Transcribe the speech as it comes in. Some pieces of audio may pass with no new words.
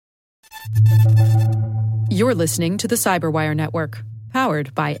You're listening to the Cyberwire Network,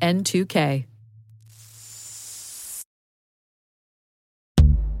 powered by N2K.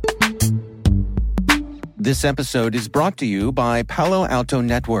 This episode is brought to you by Palo Alto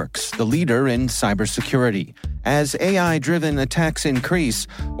Networks, the leader in cybersecurity. As AI-driven attacks increase,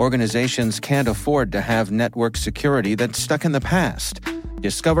 organizations can't afford to have network security that's stuck in the past.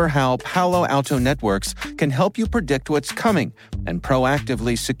 Discover how Palo Alto Networks can help you predict what's coming and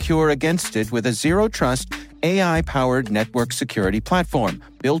proactively secure against it with a zero-trust, AI-powered network security platform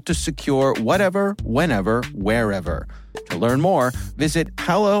built to secure whatever, whenever, wherever. To learn more, visit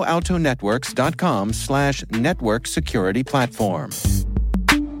paloaltonetworks.com/network security platform.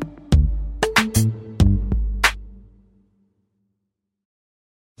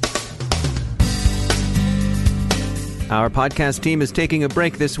 Our podcast team is taking a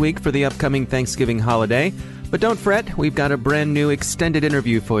break this week for the upcoming Thanksgiving holiday. But don't fret, we've got a brand new extended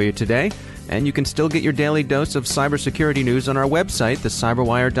interview for you today. And you can still get your daily dose of cybersecurity news on our website,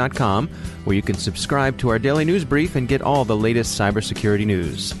 thecyberwire.com, where you can subscribe to our daily news brief and get all the latest cybersecurity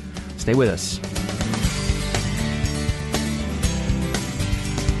news. Stay with us.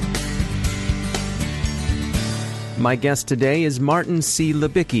 My guest today is Martin C.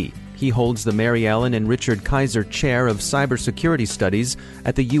 Libicki. He holds the Maryellen and Richard Keyser Chair of Cybersecurity Studies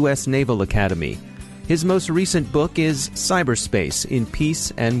at the U.S. Naval Academy. His most recent book is Cyberspace in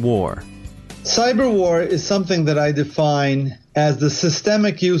Peace and War. Cyber war is something that I define as the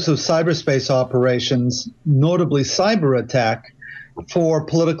systemic use of cyberspace operations, notably cyber attack, for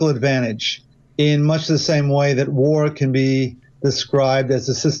political advantage, in much the same way that war can be described as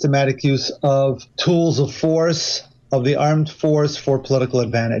the systematic use of tools of force, of the armed force for political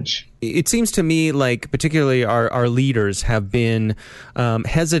advantage. It seems to me like particularly our leaders have been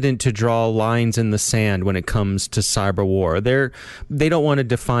hesitant to draw lines in the sand when it comes to cyber war. They don't want to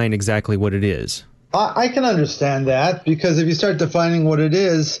define exactly what it is. I can understand that, because if you start defining what it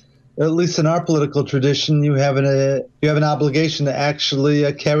is, at least in our political tradition, you have an obligation to actually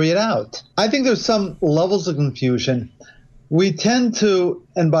carry it out. I think there's some levels of confusion. We tend to,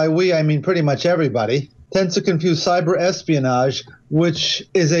 and by we I mean pretty much everybody, tends to confuse cyber espionage, which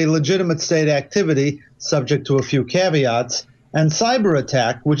is a legitimate state activity subject to a few caveats, and cyber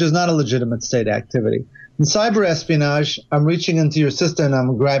attack, which is not a legitimate state activity. In cyber espionage, I'm reaching into your system and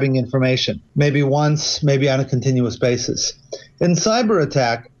I'm grabbing information, maybe once, maybe on a continuous basis. In cyber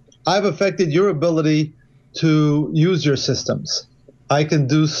attack, I've affected your ability to use your systems. I can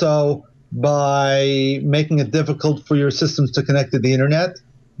do so by making it difficult for your systems to connect to the internet,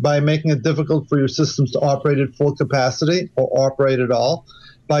 by making it difficult for your systems to operate at full capacity or operate at all,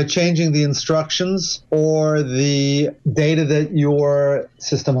 by changing the instructions or the data that your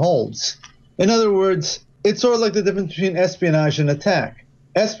system holds. In other words, it's sort of like the difference between espionage and attack.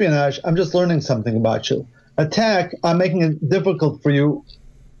 Espionage, I'm just learning something about you. Attack, I'm making it difficult for you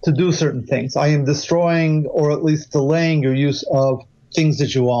to do certain things. I am destroying or at least delaying your use of things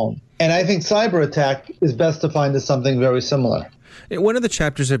that you own. And I think cyber attack is best defined as something very similar. One of the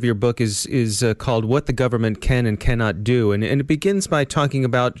chapters of your book is called What the Government Can and Cannot Do, and it begins by talking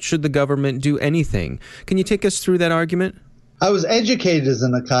about should the government do anything. Can you take us through that argument? I was educated as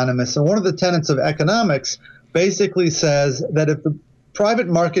an economist, and one of the tenets of economics basically says that if the private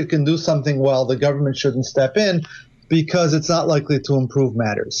market can do something well, the government shouldn't step in because it's not likely to improve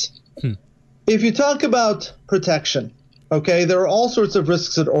matters. If you talk about protection, okay, there are all sorts of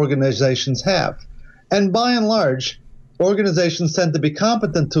risks that organizations have. And by and large, organizations tend to be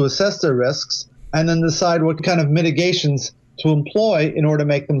competent to assess their risks and then decide what kind of mitigations to employ in order to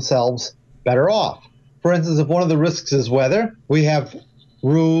make themselves better off. For instance, if one of the risks is weather, we have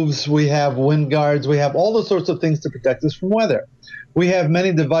roofs, we have wind guards, we have all those sorts of things to protect us from weather. We have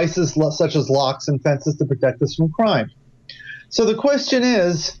many devices such as locks and fences to protect us from crime. So the question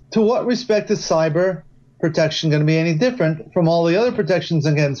is, to what respect is cyber protection going to be any different from all the other protections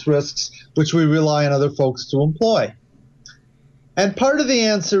against risks which we rely on other folks to employ? And part of the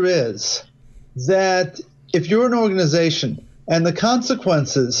answer is that if you're an organization and the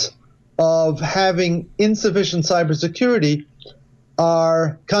consequences of having insufficient cybersecurity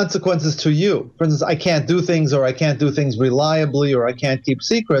are consequences to you, for instance, I can't do things, or I can't do things reliably, or I can't keep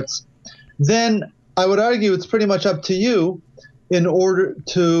secrets, then I would argue it's pretty much up to you in order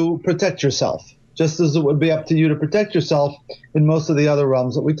to protect yourself, just as it would be up to you to protect yourself in most of the other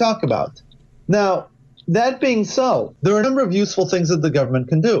realms that we talk about. Now, that being so, there are a number of useful things that the government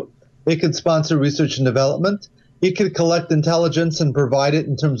can do. It could sponsor research and development. It could collect intelligence and provide it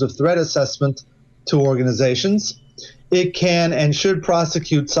in terms of threat assessment to organizations. It can and should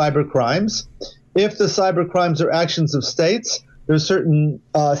prosecute cyber crimes. If the cyber crimes are actions of states, There's certain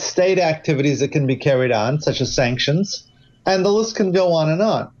state activities that can be carried on, such as sanctions, and the list can go on and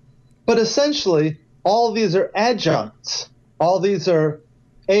on. But essentially, all these are adjuncts. All these are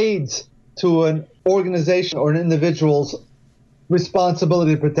aids to an organization or an individual's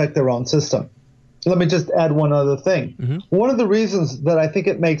responsibility to protect their own system. Let me just add one other thing. Mm-hmm. One of the reasons that I think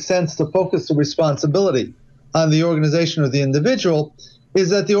it makes sense to focus the responsibility on the organization or the individual is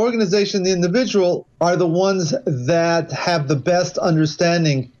that the organization and the individual are the ones that have the best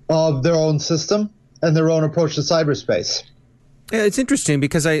understanding of their own system and their own approach to cyberspace. Yeah, it's interesting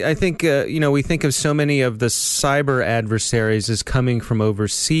because I think, we think of so many of the cyber adversaries as coming from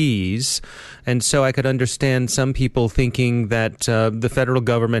overseas. And so I could understand some people thinking that the federal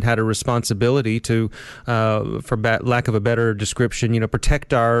government had a responsibility to, for lack of a better description,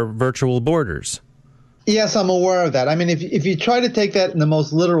 protect our virtual borders. Yes, I'm aware of that. I mean, if you try to take that in the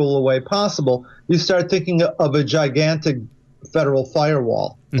most literal way possible, you start thinking of a gigantic federal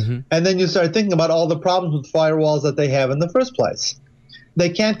firewall. Mm-hmm. And then you start thinking about all the problems with firewalls that they have in the first place. They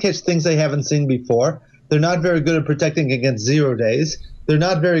can't catch things they haven't seen before. They're not very good at protecting against 0 days. They're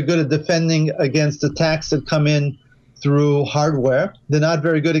not very good at defending against attacks that come in through hardware. They're not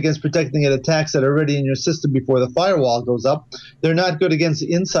very good against protecting at attacks that are already in your system before the firewall goes up. They're not good against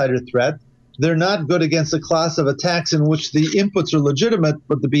the insider threat. They're not good against a class of attacks in which the inputs are legitimate,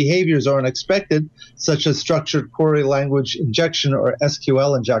 but the behaviors are unexpected, such as structured query language injection or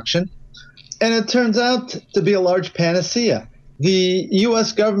SQL injection. And it turns out to be a large panacea. The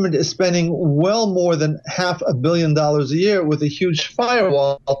U.S. government is spending well more than $500 million a year with a huge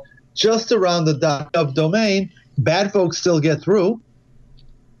firewall just around the .gov domain. Bad folks still get through.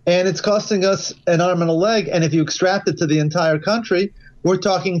 And it's costing us an arm and a leg. And if you extract it to the entire country, we're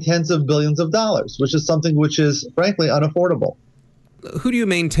talking tens of billions of dollars, which is something which is, frankly, unaffordable. Who do you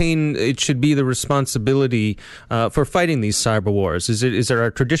maintain it should be the responsibility for fighting these cyber wars? Is there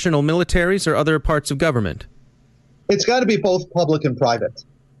our traditional militaries or other parts of government? It's got to be both public and private.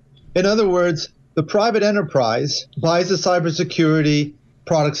 In other words, the private enterprise buys the cybersecurity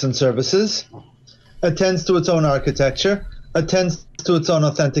products and services, attends to its own architecture, attends to its own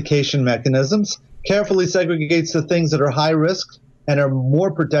authentication mechanisms, carefully segregates the things that are high risk and are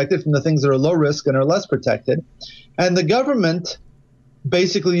more protected from the things that are low risk and are less protected. And the government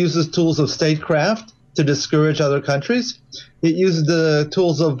basically uses tools of statecraft to discourage other countries. It uses the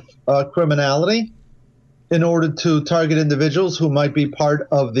tools of criminality in order to target individuals who might be part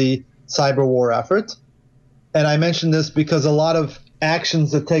of the cyber war effort. And I mention this because a lot of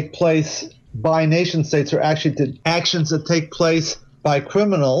actions that take place by nation states are actually actions that take place by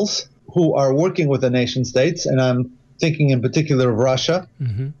criminals who are working with the nation states, and I'm thinking in particular of Russia.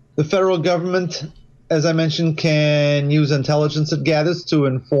 Mm-hmm. The federal government, as I mentioned, can use intelligence it gathers to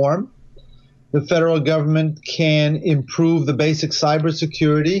inform. The federal government can improve the basic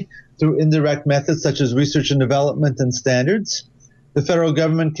cybersecurity through indirect methods such as research and development and standards. The federal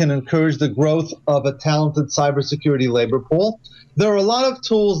government can encourage the growth of a talented cybersecurity labor pool. There are a lot of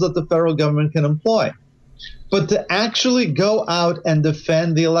tools that the federal government can employ. But to actually go out and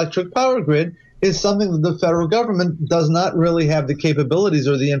defend the electric power grid is something that the federal government does not really have the capabilities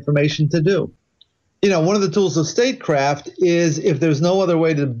or the information to do. One of the tools of statecraft is, if there's no other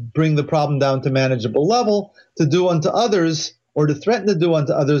way to bring the problem down to manageable level, to do unto others or to threaten to do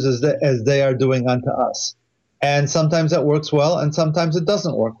unto others as they are doing unto us. And sometimes that works well and sometimes it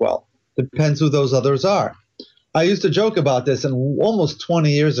doesn't work well. Depends who those others are. I used to joke about this almost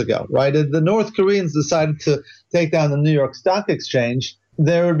 20 years ago, right? If the North Koreans decided to take down the New York Stock Exchange,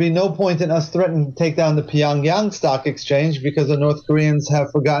 there would be no point in us threatening to take down the Pyongyang Stock Exchange because the North Koreans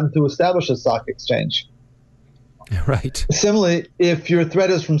have forgotten to establish a stock exchange. Right. Similarly, if your threat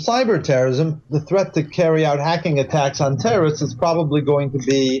is from cyber terrorism, the threat to carry out hacking attacks on terrorists is probably going to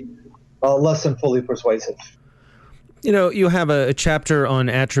be less than fully persuasive. You have a chapter on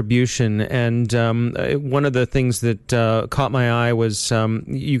attribution, and one of the things that caught my eye was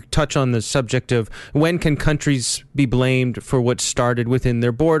you touch on the subject of when can countries be blamed for what started within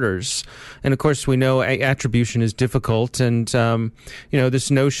their borders. And, of course, we know attribution is difficult, and,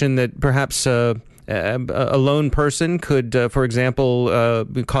 this notion that perhaps a lone person could, for example,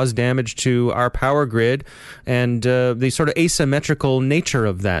 cause damage to our power grid, and the sort of asymmetrical nature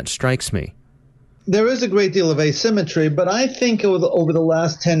of that strikes me. There is a great deal of asymmetry, but I think over the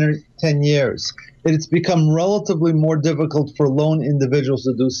last 10 years, it's become relatively more difficult for lone individuals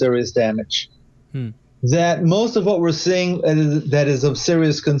to do serious damage. That most of what we're seeing that is of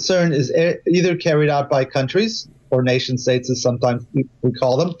serious concern is either carried out by countries, or nation states as sometimes we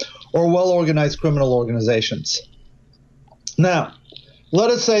call them, or well-organized criminal organizations. Now, let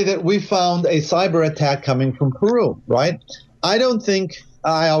us say that we found a cyber attack coming from Peru, right? I don't think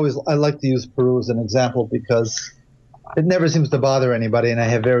I like to use Peru as an example because it never seems to bother anybody, and I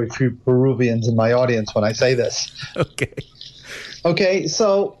have very few Peruvians in my audience when I say this. Okay. Okay,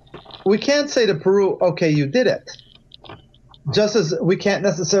 so we can't say to Peru, okay, you did it. Just as we can't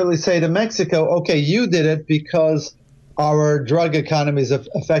necessarily say to Mexico, okay, you did it because our drug economy is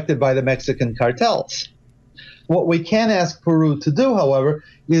affected by the Mexican cartels. What we can ask Peru to do, however,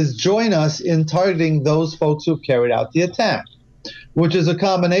 is join us in targeting those folks who carried out the attack, which is a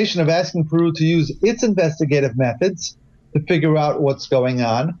combination of asking Peru to use its investigative methods to figure out what's going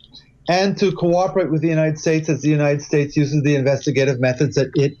on and to cooperate with the United States as the United States uses the investigative methods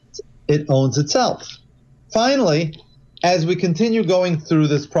that it owns itself. Finally, as we continue going through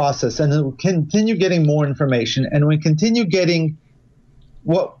this process and we continue getting more information and we continue getting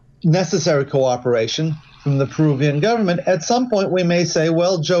what necessary cooperation from the Peruvian government, at some point we may say,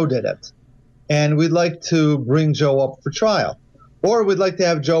 well, Joe did it, and we'd like to bring Joe up for trial. Or we'd like to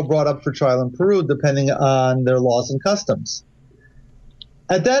have Joe brought up for trial in Peru, depending on their laws and customs.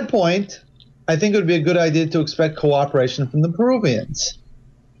 At that point, I think it would be a good idea to expect cooperation from the Peruvians.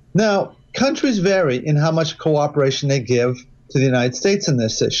 Now, countries vary in how much cooperation they give to the United States in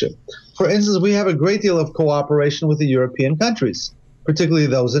this issue. For instance, we have a great deal of cooperation with the European countries, particularly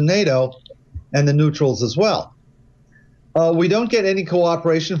those in NATO and the neutrals as well. We don't get any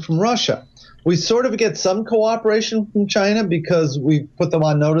cooperation from Russia. We sort of get some cooperation from China because we put them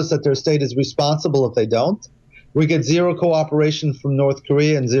on notice that their state is responsible if they don't. We get zero cooperation from North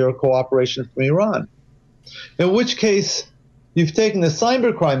Korea and zero cooperation from Iran. In which case, you've taken the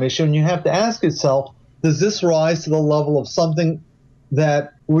cybercrime issue and you have to ask yourself, does this rise to the level of something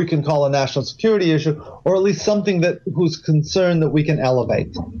that we can call a national security issue, or at least something that whose concern that we can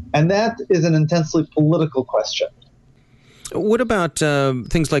elevate? And that is an intensely political question. What about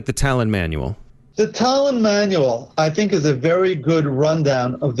things like the Talon Manual? The Talon Manual, I think, is a very good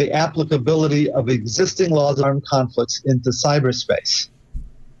rundown of the applicability of existing laws of armed conflicts into cyberspace.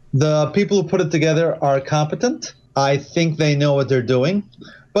 The people who put it together are competent. I think they know what they're doing.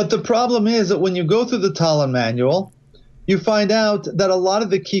 But the problem is that when you go through the Talon Manual, you find out that a lot of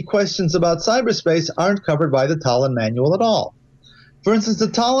the key questions about cyberspace aren't covered by the Talon Manual at all. For instance, the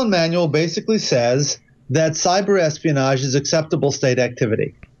Talon Manual basically says that cyber espionage is acceptable state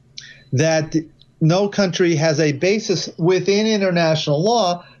activity, that no country has a basis within international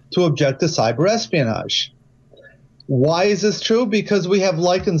law to object to cyber espionage. Why is this true? Because we have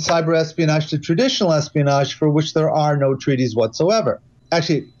likened cyber espionage to traditional espionage for which there are no treaties whatsoever.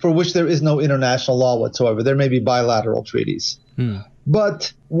 Actually, for which there is no international law whatsoever. There may be bilateral treaties.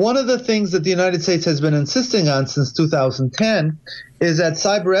 But one of the things that the United States has been insisting on since 2010 is that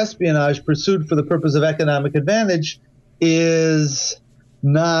cyber espionage pursued for the purpose of economic advantage is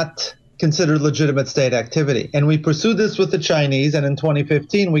not considered legitimate state activity. And we pursued this with the Chinese, and in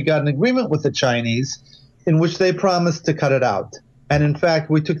 2015 we got an agreement with the Chinese in which they promised to cut it out. And in fact,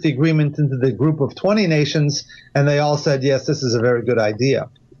 we took the agreement into the group of 20 nations, and they all said, yes, this is a very good idea.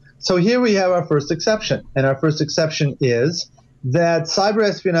 So here we have our first exception. And our first exception is that cyber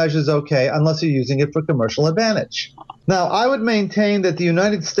espionage is okay unless you're using it for commercial advantage. Now, I would maintain that the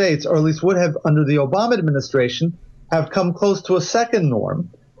United States, or at least would have under the Obama administration, have come close to a second norm,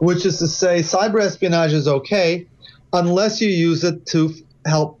 which is to say cyber espionage is okay unless you use it to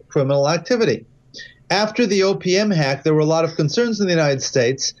help criminal activity. After the OPM hack, there were a lot of concerns in the United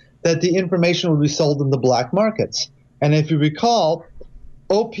States that the information would be sold in the black markets. And if you recall,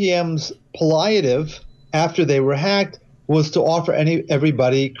 OPM's palliative after they were hacked was to offer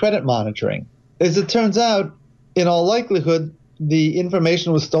everybody credit monitoring. As it turns out, in all likelihood, the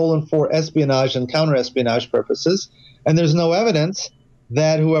information was stolen for espionage and counter-espionage purposes, and there's no evidence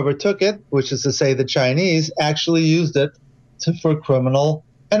that whoever took it, which is to say the Chinese, actually used it for criminal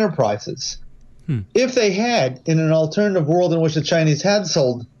enterprises. If they had, in an alternative world in which the Chinese had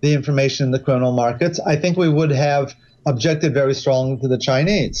sold the information in the criminal markets, I think we would have objected very strongly to the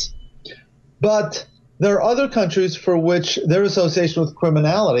Chinese. But there are other countries for which their association with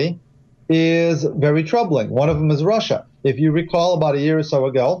criminality is very troubling. One of them is Russia. If you recall, about a year or so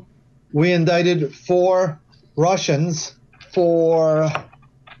ago, we indicted 4 Russians for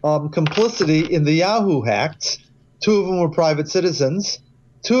complicity in the Yahoo hacks. 2 of them were private citizens.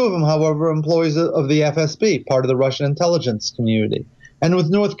 2 of them, however, are employees of the FSB, part of the Russian intelligence community. And with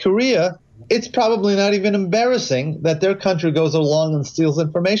North Korea, it's probably not even embarrassing that their country goes along and steals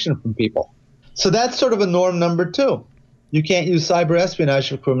information from people. So that's sort of a norm number 2. You can't use cyber espionage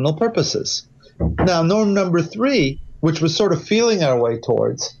for criminal purposes. Now, norm number 3, which we're sort of feeling our way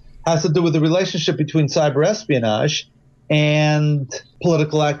towards, has to do with the relationship between cyber espionage and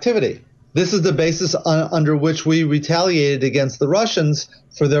political activity. This is the basis under which we retaliated against the Russians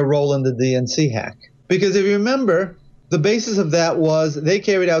for their role in the DNC hack. Because if you remember, the basis of that was they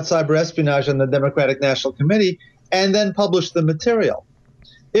carried out cyber espionage on the Democratic National Committee and then published the material.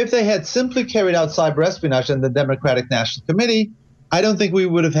 If they had simply carried out cyber espionage on the Democratic National Committee, I don't think we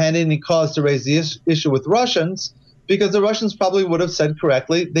would have had any cause to raise the issue with Russians, because the Russians probably would have said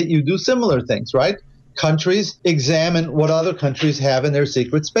correctly that you do similar things, right? Countries examine what other countries have in their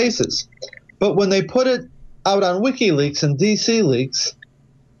secret spaces. But when they put it out on WikiLeaks and DC Leaks,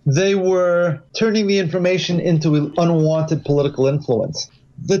 they were turning the information into unwanted political influence.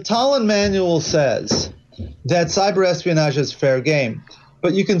 The Tallinn Manual says that cyber espionage is fair game.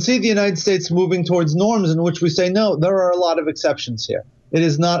 But you can see the United States moving towards norms in which we say, no, there are a lot of exceptions here. It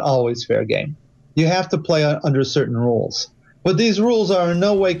is not always fair game. You have to play under certain rules. But these rules are in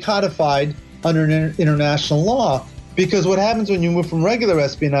no way codified under international law, because what happens when you move from regular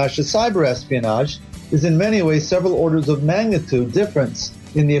espionage to cyber espionage is in many ways several orders of magnitude difference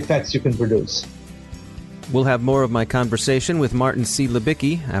in the effects you can produce. We'll have more of my conversation with Martin C.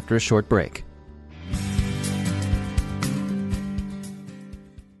 Libicki after a short break.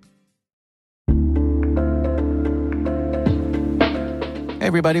 Hey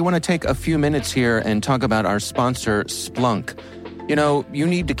everybody, I want to take a few minutes here and talk about our sponsor, Splunk. You know, you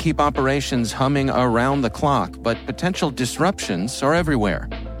need to keep operations humming around the clock, but potential disruptions are everywhere.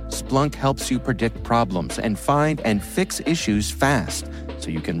 Splunk helps you predict problems and find and fix issues fast, so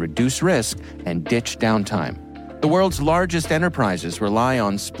you can reduce risk and ditch downtime. The world's largest enterprises rely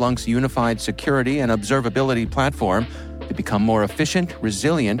on Splunk's unified security and observability platform to become more efficient,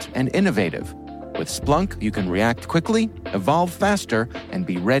 resilient, and innovative. With Splunk, you can react quickly, evolve faster, and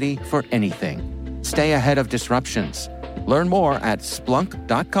be ready for anything. Stay ahead of disruptions. Learn more at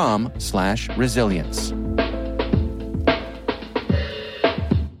splunk.com/resilience.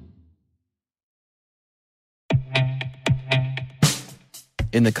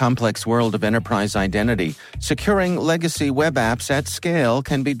 In the complex world of enterprise identity, securing legacy web apps at scale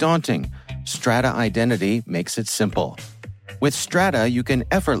can be daunting. Strata Identity makes it simple. With Strata, you can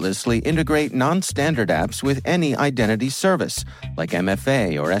effortlessly integrate non-standard apps with any identity service, like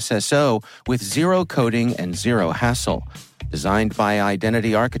MFA or SSO, with zero coding and zero hassle. Designed by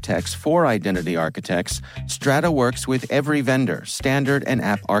identity architects for identity architects, Strata works with every vendor, standard, and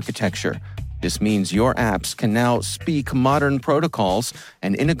app architecture. This means your apps can now speak modern protocols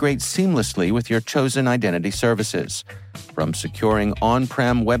and integrate seamlessly with your chosen identity services. From securing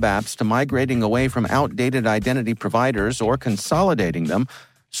on-prem web apps to migrating away from outdated identity providers or consolidating them,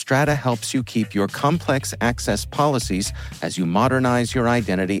 Strata helps you keep your complex access policies as you modernize your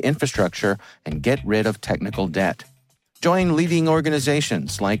identity infrastructure and get rid of technical debt. Join leading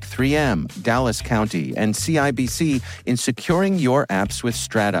organizations like 3M, Dallas County, and CIBC in securing your apps with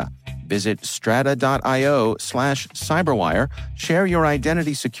Strata. Visit strata.io/cyberwire, share your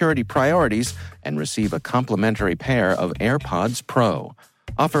identity security priorities, and receive a complimentary pair of AirPods Pro.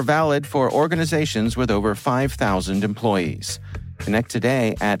 Offer valid for organizations with over 5,000 employees. Connect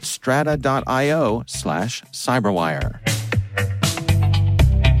today at strata.io/cyberwire.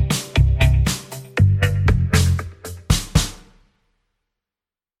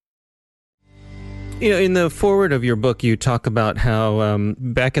 You know, in the foreword of your book, you talk about how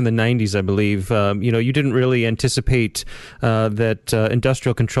back in the 90s, I believe, you didn't really anticipate that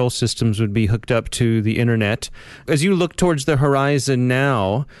industrial control systems would be hooked up to the internet. As you look towards the horizon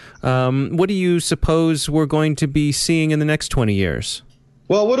now, what do you suppose we're going to be seeing in the next 20 years?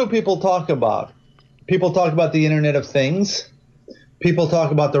 Well, what do people talk about? People talk about the Internet of Things. People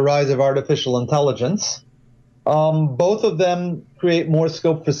talk about the rise of artificial intelligence. Both of them create more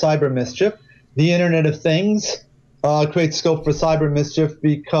scope for cyber mischief. The Internet of Things creates scope for cyber mischief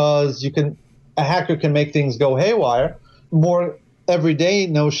because a hacker can make things go haywire. More everyday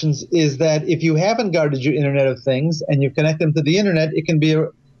notions is that if you haven't guarded your Internet of Things and you connect them to the Internet, it can be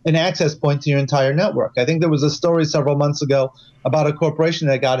an access point to your entire network. I think there was a story several months ago about a corporation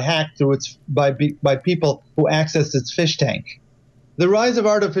that got hacked through by people who accessed its fish tank. The rise of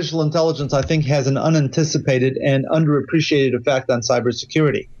artificial intelligence, I think, has an unanticipated and underappreciated effect on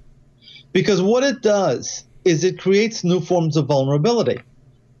cybersecurity. Because what it does is it creates new forms of vulnerability.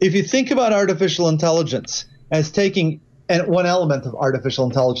 If you think about artificial intelligence as taking, and one element of artificial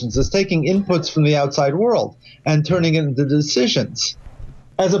intelligence is taking inputs from the outside world and turning it into decisions.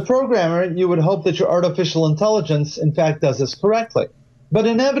 As a programmer, you would hope that your artificial intelligence, in fact, does this correctly. But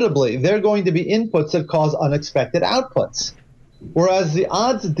inevitably, there are going to be inputs that cause unexpected outputs. Whereas the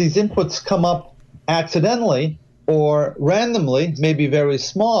odds that these inputs come up accidentally or randomly may be very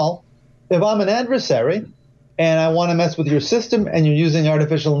small. If I'm an adversary and I want to mess with your system and you're using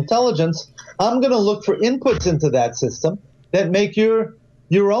artificial intelligence, I'm going to look for inputs into that system that make your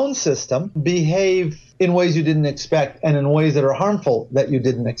own system behave in ways you didn't expect and in ways that are harmful that you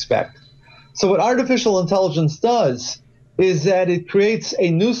didn't expect. So what artificial intelligence does is that it creates a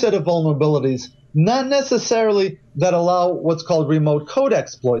new set of vulnerabilities, not necessarily that allow what's called remote code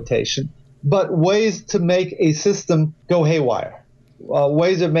exploitation, but ways to make a system go haywire,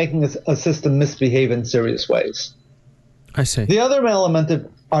 ways of making a system misbehave in serious ways. I see. The other element of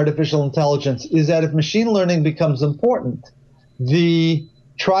artificial intelligence is that if machine learning becomes important, the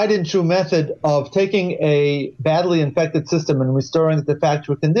tried and true method of taking a badly infected system and restoring it to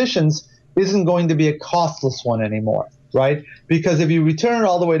factory conditions isn't going to be a costless one anymore, right? Because if you return it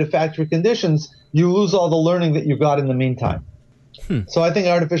all the way to factory conditions, you lose all the learning that you got in the meantime. So I think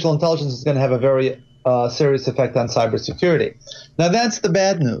artificial intelligence is going to have a very serious effect on cybersecurity. Now, that's the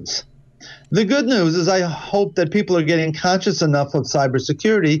bad news. The good news is I hope that people are getting conscious enough of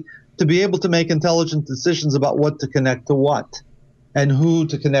cybersecurity to be able to make intelligent decisions about what to connect to what and who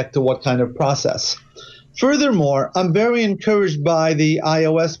to connect to what kind of process. Furthermore, I'm very encouraged by the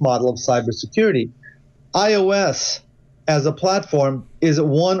iOS model of cybersecurity. iOS as a platform is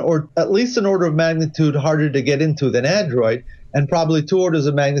one or at least an order of magnitude harder to get into than Android, and probably 2 orders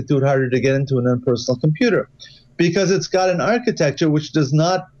of magnitude harder to get into an impersonal computer, because it's got an architecture which does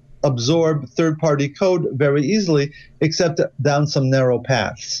not absorb third-party code very easily, except down some narrow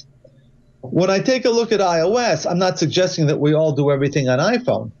paths. When I take a look at iOS, I'm not suggesting that we all do everything on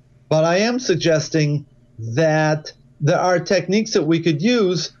iPhone, but I am suggesting that there are techniques that we could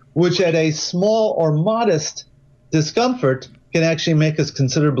use which at a small or modest discomfort can actually make us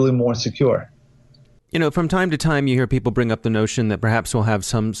considerably more secure. You know, from time to time you hear people bring up the notion that perhaps we'll have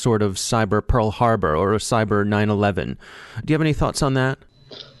some sort of cyber Pearl Harbor or a cyber 9/11. Do you have any thoughts on that?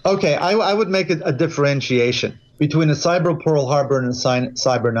 Okay, I would make a differentiation between a cyber Pearl Harbor and a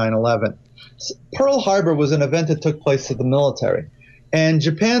cyber 9/11. Pearl Harbor was an event that took place to the military, and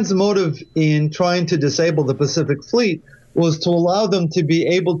Japan's motive in trying to disable the Pacific Fleet was to allow them to be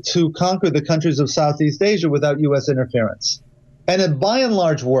able to conquer the countries of Southeast Asia without U.S. interference. And it by and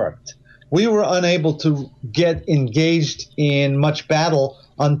large worked. We were unable to get engaged in much battle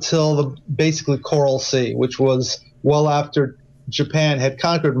until basically Coral Sea, which was well after Japan had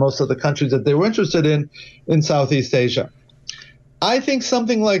conquered most of the countries that they were interested in Southeast Asia. I think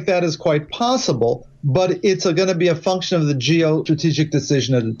something like that is quite possible, but it's going to be a function of the geostrategic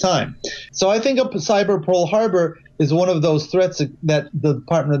decision at the time. So I think a cyber Pearl Harbor is one of those threats that the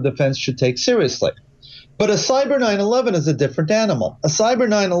Department of Defense should take seriously. But a cyber 9/11 is a different animal. A cyber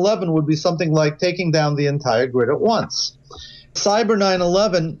 9/11 would be something like taking down the entire grid at once. Cyber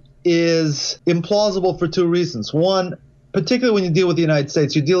 9/11 is implausible for 2 reasons. One, particularly when you deal with the United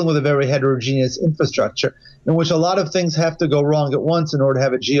States, you're dealing with a very heterogeneous infrastructure in which a lot of things have to go wrong at once in order to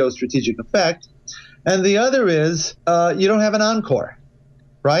have a geostrategic effect. And the other is you don't have an encore,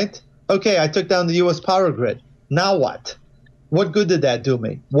 right? Okay, I took down the U.S. power grid. Now what? What good did that do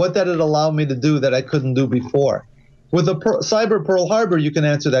me? What did it allow me to do that I couldn't do before? With a cyber Pearl Harbor, you can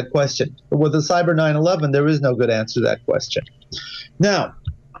answer that question. But with a cyber 9/11, there is no good answer to that question. Now,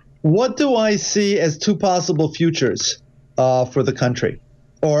 what do I see as 2 possible futures for the country?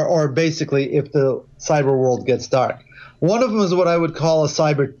 Or basically, if the cyber world gets dark. One of them is what I would call a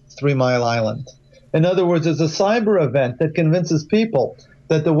cyber 3 Mile Island. In other words, it's a cyber event that convinces people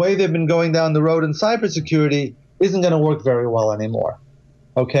that the way they've been going down the road in cybersecurity isn't going to work very well anymore.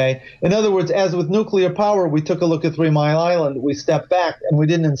 Okay? In other words, as with nuclear power, we took a look at 3 Mile Island, we stepped back, and we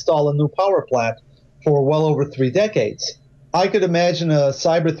didn't install a new power plant for well over 3 decades. I could imagine a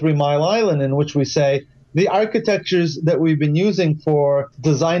cyber 3 Mile Island in which we say, the architectures that we've been using for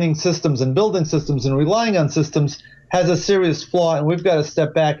designing systems and building systems and relying on systems has a serious flaw, and we've got to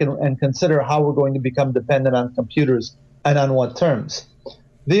step back and consider how we're going to become dependent on computers and on what terms.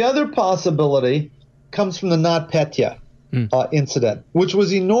 The other possibility comes from the NotPetya incident, which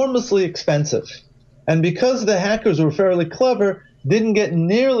was enormously expensive. And because the hackers were fairly clever, didn't get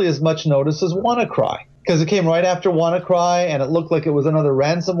nearly as much notice as WannaCry, because it came right after WannaCry, and it looked like it was another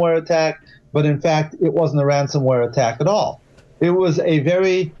ransomware attack, but in fact, it wasn't a ransomware attack at all. It was a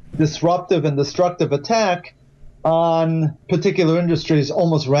very disruptive and destructive attack on particular industries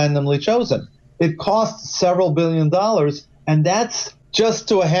almost randomly chosen. It cost several $billion, and that's just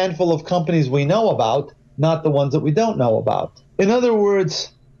to a handful of companies we know about, not the ones that we don't know about. In other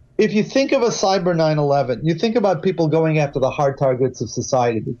words, if you think of a cyber 9/11, you think about people going after the hard targets of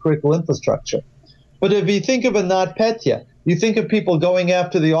society, the critical infrastructure. But if you think of a NotPetya, you think of people going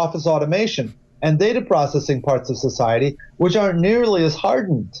after the office automation, and data processing parts of society, which aren't nearly as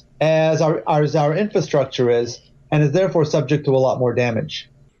hardened as our infrastructure is, and is therefore subject to a lot more damage.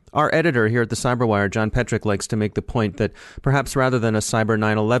 Our editor here at the Cyberwire, John Petrick, likes to make the point that perhaps rather than a cyber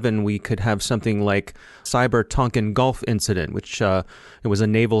 9/11, we could have something like cyber Tonkin Gulf incident, which it was a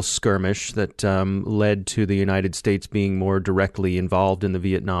naval skirmish that led to the United States being more directly involved in the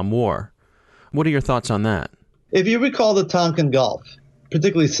Vietnam War. What are your thoughts on that? If you recall the Tonkin Gulf,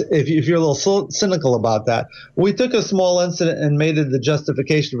 particularly if you're a little cynical about that, we took a small incident and made it the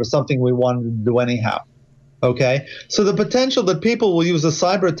justification for something we wanted to do anyhow. Okay, so the potential that people will use a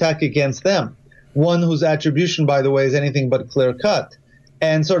cyber attack against them, one whose attribution, by the way, is anything but clear cut,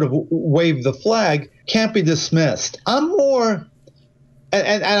 and sort of wave the flag, can't be dismissed. I'm more,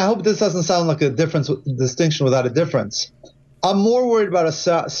 and I hope this doesn't sound like a distinction without a difference. I'm more worried about a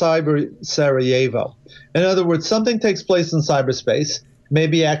cyber Sarajevo. In other words, something takes place in cyberspace,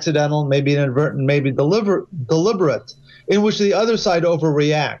 maybe accidental, maybe inadvertent, maybe deliberate, in which the other side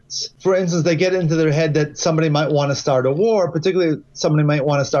overreacts. For instance, they get into their head that somebody might want to start a war, particularly somebody might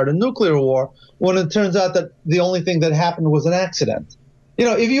want to start a nuclear war, when it turns out that the only thing that happened was an accident. You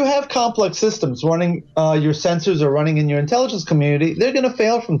know, if you have complex systems running, your sensors are running in your intelligence community, they're going to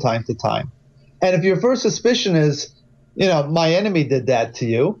fail from time to time. And if your first suspicion is, you know, my enemy did that to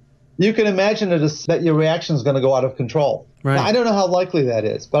you, you can imagine that your reaction is going to go out of control. Right. Now, I don't know how likely that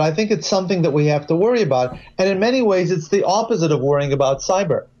is, but I think it's something that we have to worry about. And in many ways, it's the opposite of worrying about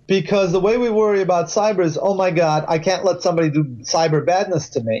cyber. Because the way we worry about cyber is, oh my God, I can't let somebody do cyber badness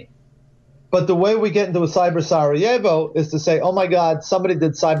to me. But the way we get into a cyber Sarajevo is to say, oh my God, somebody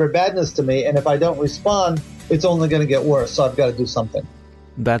did cyber badness to me, and if I don't respond, it's only going to get worse, so I've got to do something.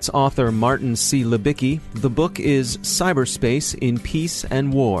 That's author Martin C. Libicki. The book is Cyberspace in Peace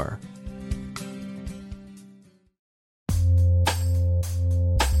and War.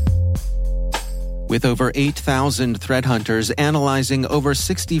 With over 8,000 threat hunters analyzing over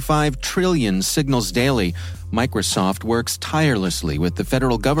 65 trillion signals daily, Microsoft works tirelessly with the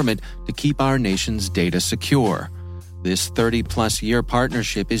federal government to keep our nation's data secure. This 30-plus year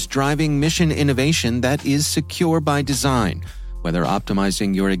partnership is driving mission innovation that is secure by design. Whether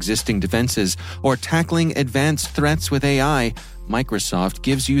optimizing your existing defenses or tackling advanced threats with AI, Microsoft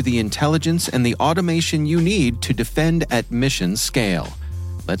gives you the intelligence and the automation you need to defend at mission scale.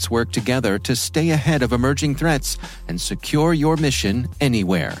 Let's work together to stay ahead of emerging threats and secure your mission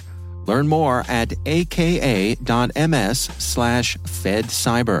anywhere. Learn more at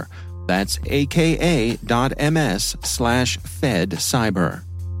aka.ms/fedcyber. That's aka.ms/fedcyber.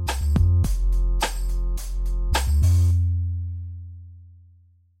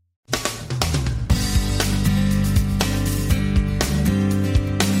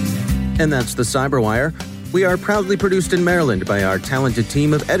 And that's the Cyberwire. We are proudly produced in Maryland by our talented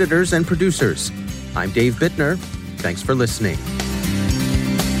team of editors and producers. I'm Dave Bittner. Thanks for listening.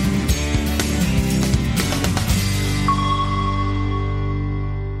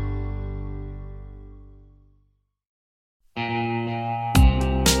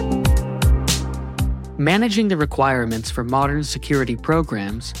 Managing the requirements for modern security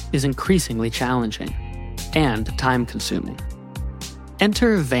programs is increasingly challenging and time-consuming.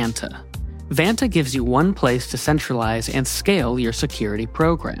 Enter Vanta. Vanta gives you one place to centralize and scale your security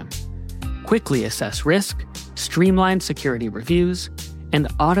program. Quickly assess risk, streamline security reviews, and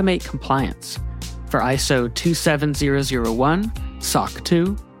automate compliance for ISO 27001, SOC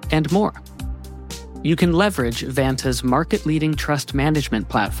 2, and more. You can leverage Vanta's market-leading trust management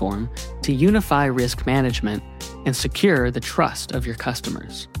platform to unify risk management and secure the trust of your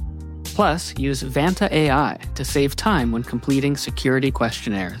customers. Plus, use Vanta AI to save time when completing security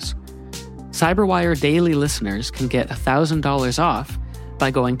questionnaires. Cyberwire Daily listeners can get $1,000 off by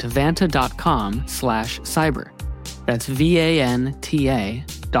going to vanta.com/cyber. That's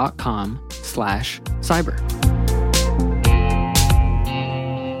VANTA.com/cyber.